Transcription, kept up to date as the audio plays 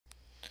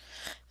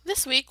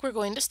This week we're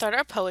going to start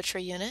our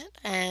poetry unit,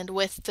 and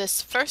with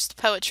this first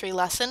poetry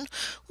lesson,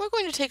 we're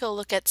going to take a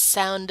look at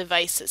sound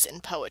devices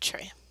in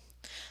poetry.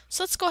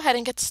 So let's go ahead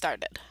and get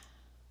started.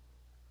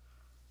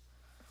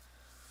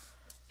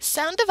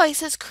 Sound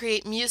devices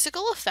create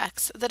musical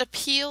effects that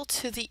appeal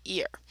to the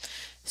ear.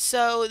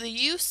 So the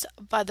use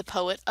by the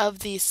poet of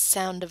these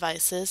sound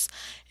devices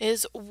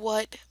is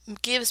what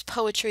gives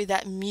poetry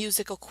that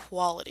musical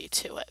quality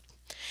to it.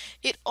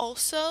 It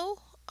also,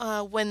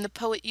 when the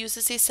poet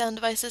uses these sound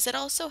devices, it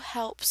also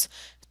helps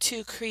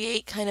to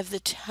create kind of the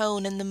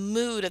tone and the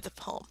mood of the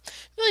poem.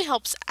 It really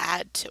helps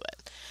add to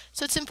it.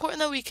 So it's important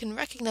that we can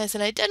recognize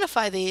and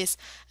identify these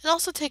and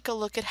also take a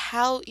look at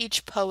how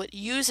each poet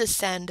uses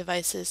sound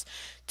devices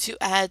to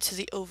add to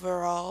the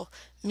overall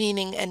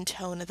meaning and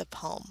tone of the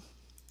poem.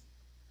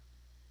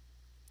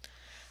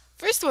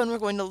 First one we're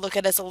going to look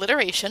at is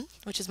alliteration,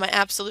 which is my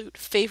absolute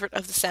favorite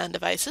of the sound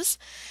devices.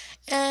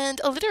 And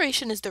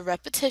alliteration is the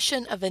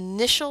repetition of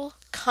initial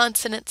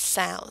consonant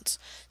sounds,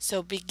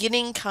 so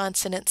beginning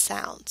consonant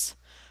sounds.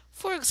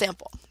 For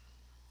example,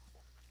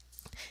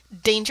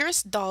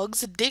 dangerous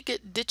dogs dig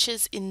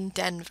ditches in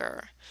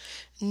Denver.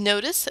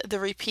 Notice the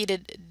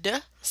repeated d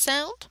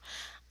sound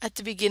at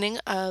the beginning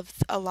of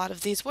a lot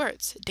of these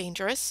words.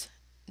 Dangerous,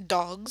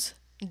 dogs,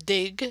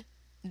 dig,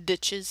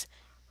 ditches,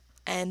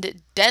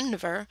 and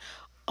Denver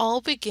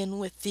all begin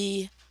with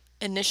the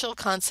initial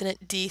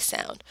consonant D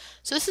sound.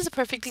 So this is a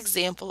perfect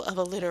example of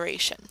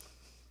alliteration.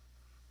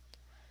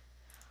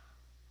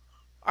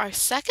 Our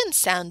second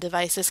sound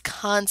device is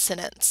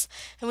consonants.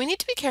 And we need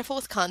to be careful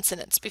with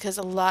consonants because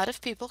a lot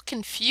of people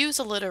confuse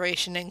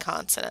alliteration and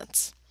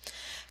consonants.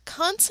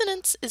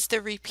 Consonants is the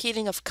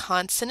repeating of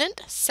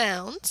consonant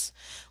sounds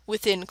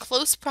within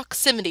close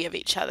proximity of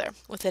each other,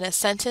 within a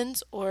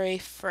sentence or a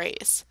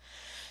phrase.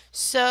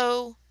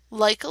 So,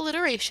 like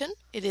alliteration,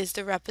 it is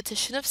the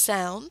repetition of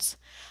sounds.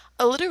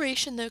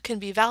 Alliteration, though, can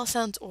be vowel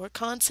sounds or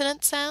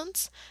consonant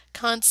sounds.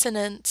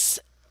 Consonants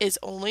is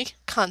only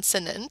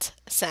consonant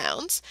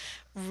sounds.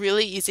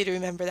 Really easy to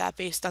remember that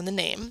based on the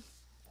name.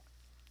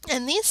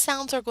 And these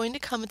sounds are going to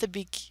come at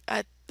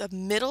the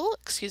middle,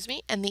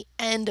 and the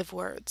end of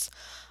words.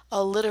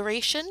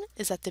 Alliteration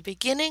is at the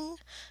beginning.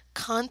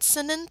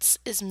 Consonants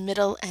is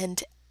middle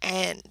and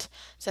end.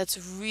 So that's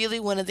really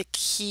one of the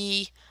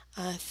key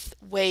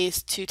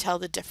ways to tell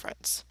the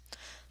difference.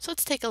 So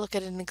let's take a look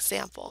at an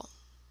example.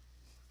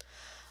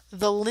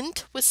 The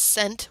lint was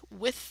sent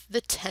with the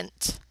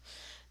tent.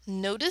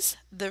 Notice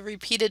the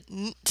repeated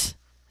nt,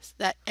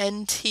 that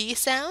NT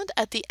sound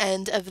at the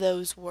end of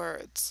those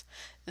words.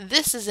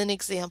 This is an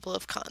example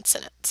of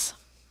consonants.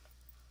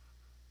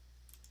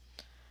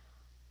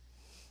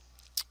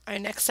 Our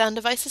next sound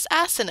device is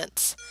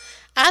assonance.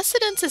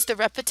 Assonance is the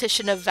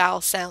repetition of vowel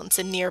sounds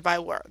in nearby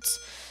words.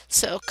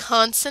 So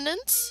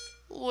consonants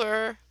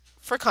were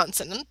for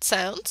consonant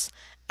sounds,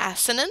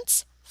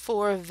 assonance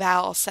for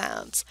vowel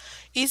sounds.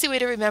 Easy way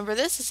to remember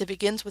this is it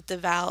begins with the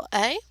vowel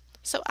A,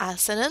 so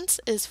assonance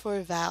is for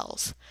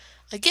vowels.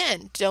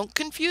 Again, don't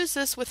confuse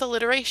this with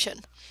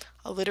alliteration.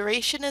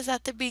 Alliteration is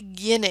at the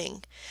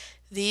beginning.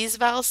 These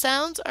vowel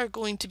sounds are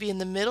going to be in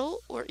the middle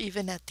or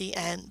even at the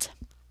end.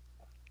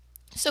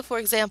 So for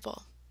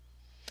example,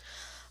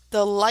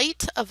 the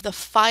light of the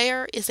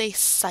fire is a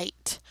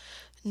sight.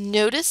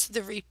 Notice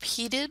the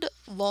repeated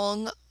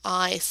long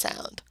I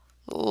sound.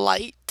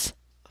 Light,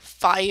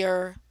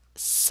 fire,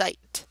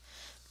 sight.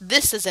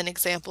 This is an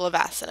example of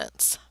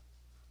assonance.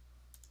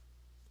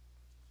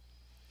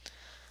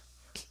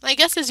 I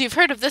guess as you've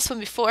heard of this one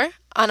before,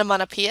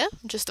 onomatopoeia,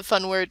 just a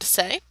fun word to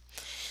say.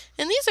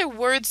 And these are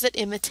words that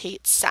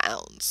imitate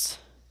sounds.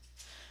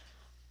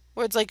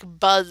 Words like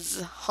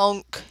buzz,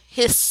 honk,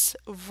 hiss,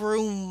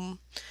 vroom.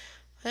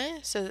 Okay,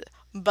 so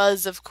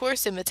buzz, of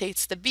course,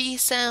 imitates the B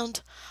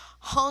sound.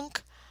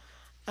 Honk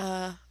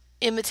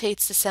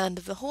imitates the sound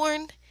of the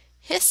horn.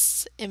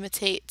 Hiss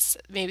imitates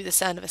maybe the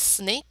sound of a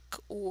snake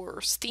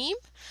or steam.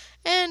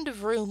 And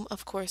vroom,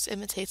 of course,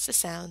 imitates the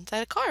sound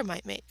that a car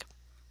might make.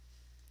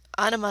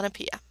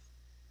 Onomatopoeia.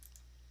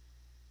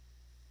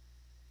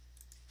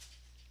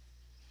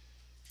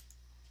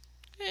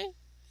 Okay.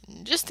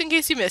 Just in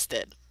case you missed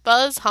it.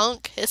 Buzz,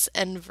 honk, hiss,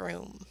 and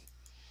vroom.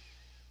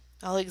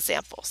 All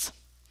examples.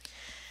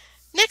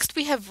 Next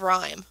we have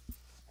rhyme.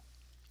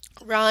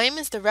 Rhyme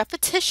is the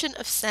repetition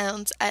of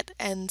sounds at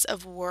ends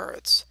of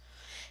words.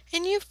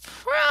 And you've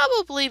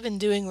probably been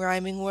doing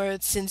rhyming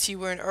words since you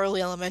were in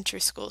early elementary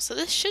school, so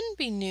this shouldn't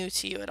be new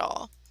to you at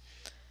all.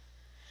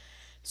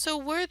 So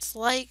words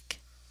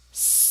like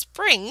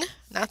spring,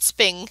 not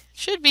sping,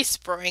 should be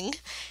spring,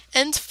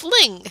 and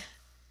fling,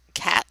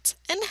 cat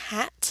and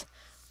hat,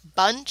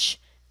 bunch,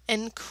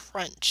 and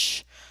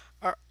crunch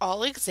are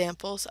all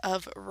examples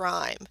of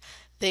rhyme.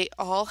 They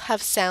all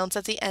have sounds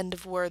at the end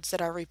of words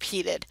that are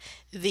repeated.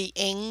 The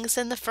ings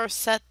in the first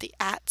set, the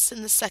ats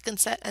in the second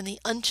set, and the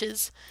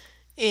unches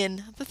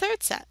in the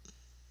third set.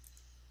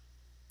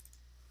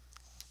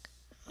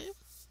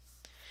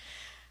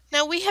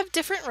 Now we have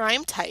different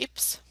rhyme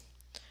types.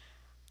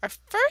 Our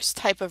first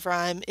type of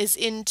rhyme is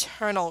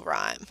internal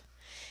rhyme.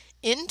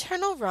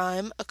 Internal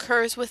rhyme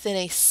occurs within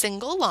a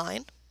single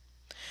line.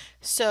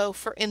 So,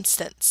 for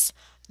instance,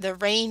 the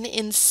rain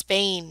in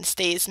Spain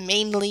stays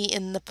mainly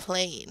in the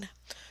plain.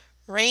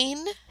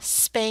 Rain,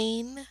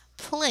 Spain,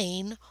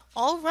 plain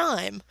all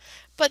rhyme,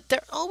 but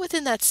they're all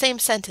within that same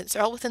sentence.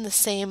 They're all within the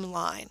same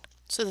line.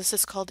 So this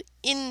is called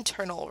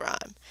internal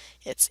rhyme.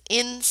 It's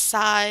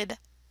inside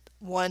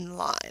one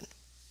line.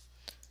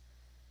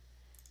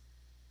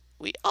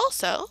 We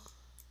also,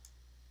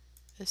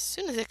 as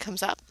soon as it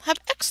comes up, have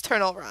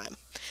external rhyme.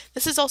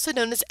 This is also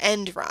known as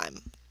end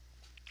rhyme.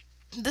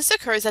 This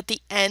occurs at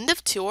the end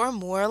of two or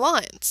more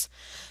lines.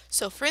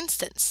 So for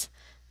instance,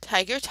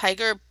 tiger,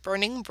 tiger,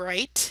 burning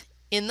bright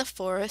in the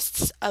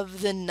forests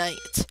of the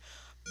night.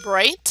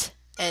 Bright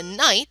and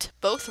night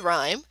both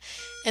rhyme,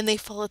 and they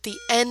fall at the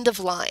end of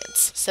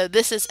lines. So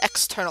this is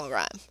external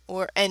rhyme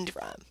or end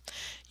rhyme.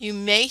 You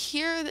may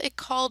hear it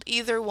called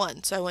either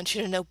one, so I want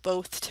you to know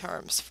both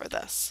terms for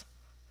this.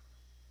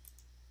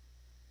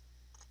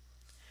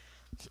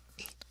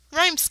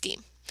 Rhyme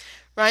scheme.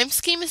 Rhyme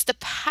scheme is the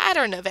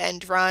pattern of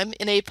end rhyme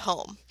in a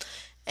poem.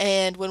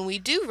 And when we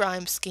do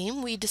rhyme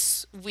scheme,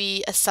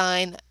 we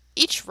assign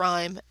each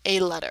rhyme a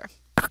letter.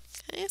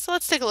 Okay, so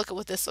let's take a look at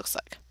what this looks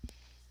like.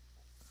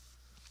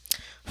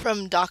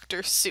 From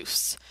Dr.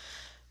 Seuss.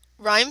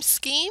 Rhyme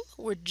scheme,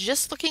 we're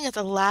just looking at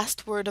the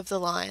last word of the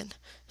line.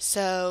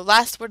 So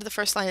last word of the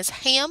first line is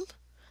ham.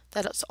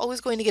 That's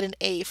always going to get an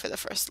A for the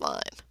first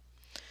line.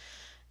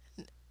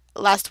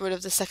 Last word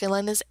of the second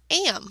line is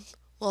am.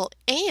 Well,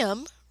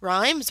 am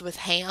rhymes with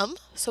ham,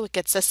 so it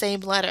gets the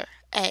same letter,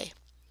 A.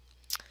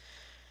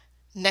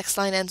 Next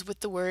line ends with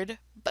the word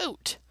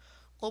boat.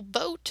 Well,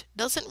 boat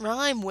doesn't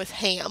rhyme with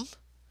ham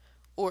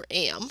or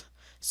am,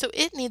 so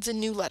it needs a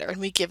new letter, and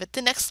we give it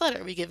the next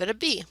letter. We give it a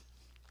B.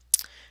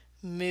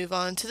 Move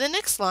on to the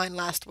next line,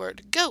 last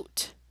word,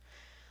 goat.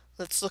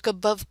 Let's look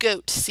above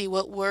goat to see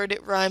what word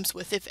it rhymes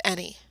with, if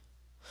any.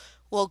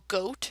 Well,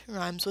 goat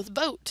rhymes with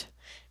boat,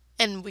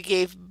 and we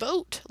gave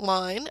boat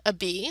line a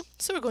B,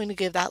 so we're going to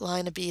give that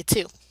line a B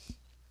too.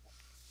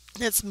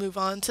 Let's move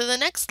on to the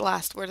next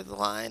last word of the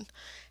line,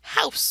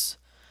 house.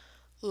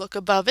 Look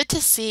above it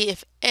to see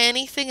if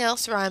anything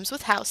else rhymes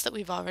with house that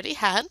we've already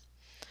had.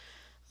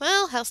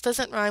 Well, house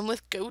doesn't rhyme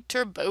with goat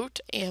or boat,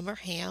 am or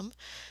ham,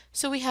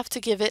 so we have to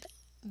give it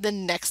the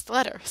next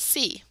letter,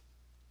 C.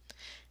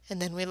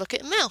 And then we look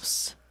at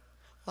mouse.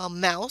 Well,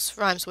 mouse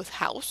rhymes with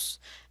house,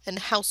 and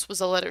house was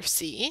a letter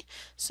C,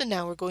 so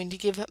now we're going to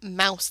give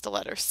mouse the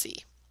letter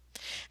C.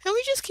 And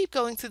we just keep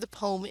going through the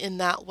poem in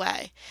that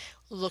way,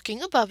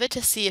 looking above it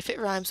to see if it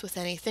rhymes with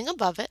anything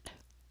above it.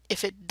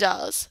 If it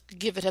does,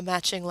 give it a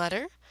matching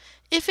letter.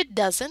 If it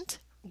doesn't,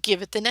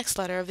 give it the next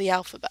letter of the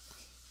alphabet.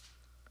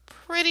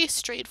 Pretty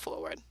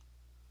straightforward.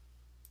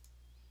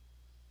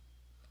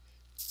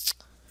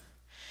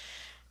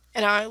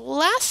 And our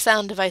last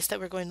sound device that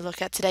we're going to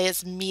look at today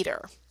is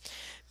meter.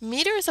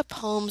 Meter is a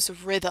poem's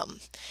rhythm.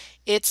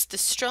 It's the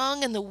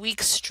strong and the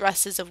weak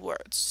stresses of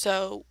words.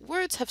 So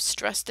words have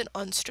stressed and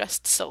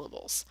unstressed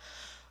syllables.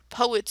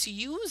 Poets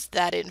use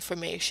that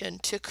information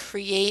to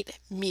create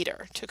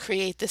meter, to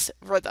create this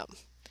rhythm.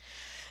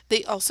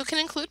 They also can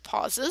include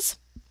pauses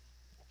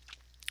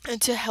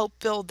and to help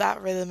build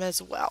that rhythm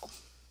as well.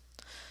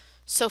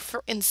 So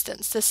for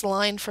instance, this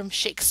line from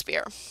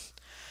Shakespeare,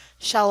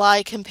 "Shall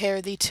I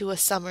compare thee to a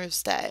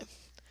summer's day?"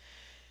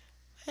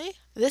 Okay?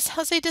 This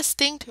has a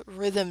distinct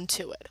rhythm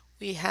to it.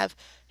 We have,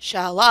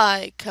 "Shall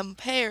I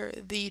compare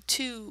thee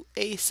to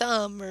a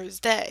summer's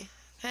day?"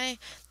 Okay?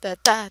 Da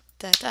da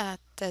da da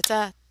da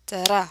da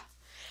da da.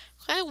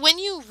 Okay? When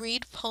you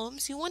read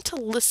poems, you want to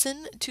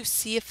listen to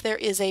see if there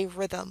is a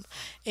rhythm,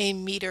 a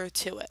meter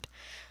to it.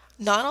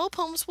 Not all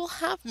poems will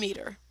have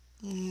meter.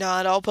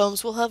 Not all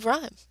poems will have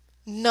rhyme.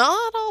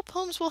 Not all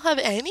poems will have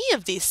any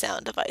of these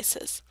sound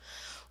devices.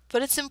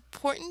 But it's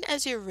important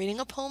as you're reading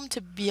a poem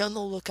to be on the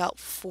lookout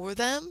for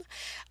them,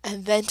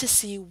 and then to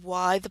see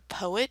why the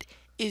poet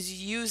is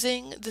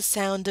using the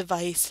sound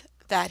device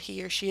that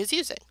he or she is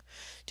using.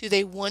 Do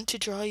they want to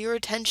draw your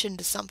attention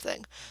to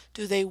something?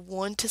 Do they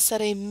want to set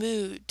a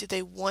mood? Do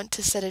they want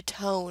to set a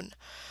tone?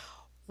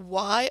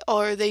 Why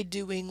are they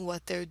doing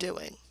what they're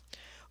doing?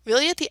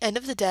 Really, at the end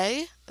of the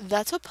day,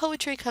 that's what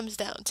poetry comes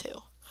down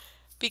to.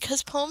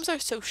 Because poems are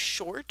so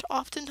short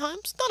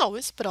oftentimes, not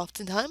always, but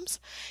oftentimes,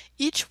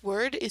 each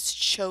word is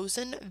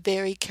chosen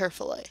very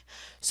carefully.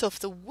 So if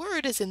the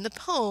word is in the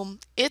poem,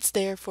 it's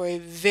there for a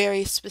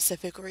very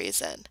specific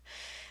reason.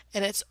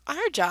 And it's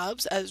our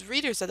jobs as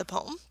readers of the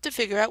poem to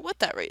figure out what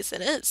that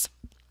reason is.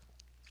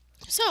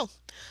 So,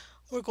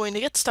 we're going to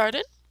get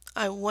started.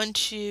 I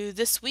want you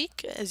this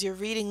week, as you're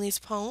reading these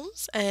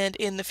poems, and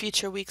in the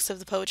future weeks of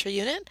the poetry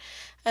unit,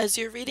 as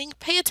you're reading,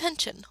 pay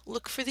attention.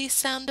 Look for these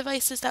sound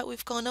devices that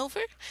we've gone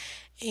over,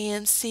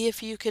 and see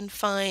if you can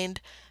find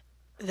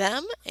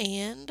them,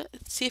 and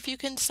see if you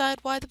can decide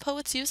why the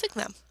poet's using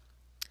them.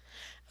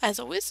 As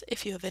always,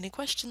 if you have any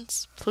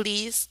questions,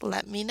 please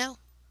let me know.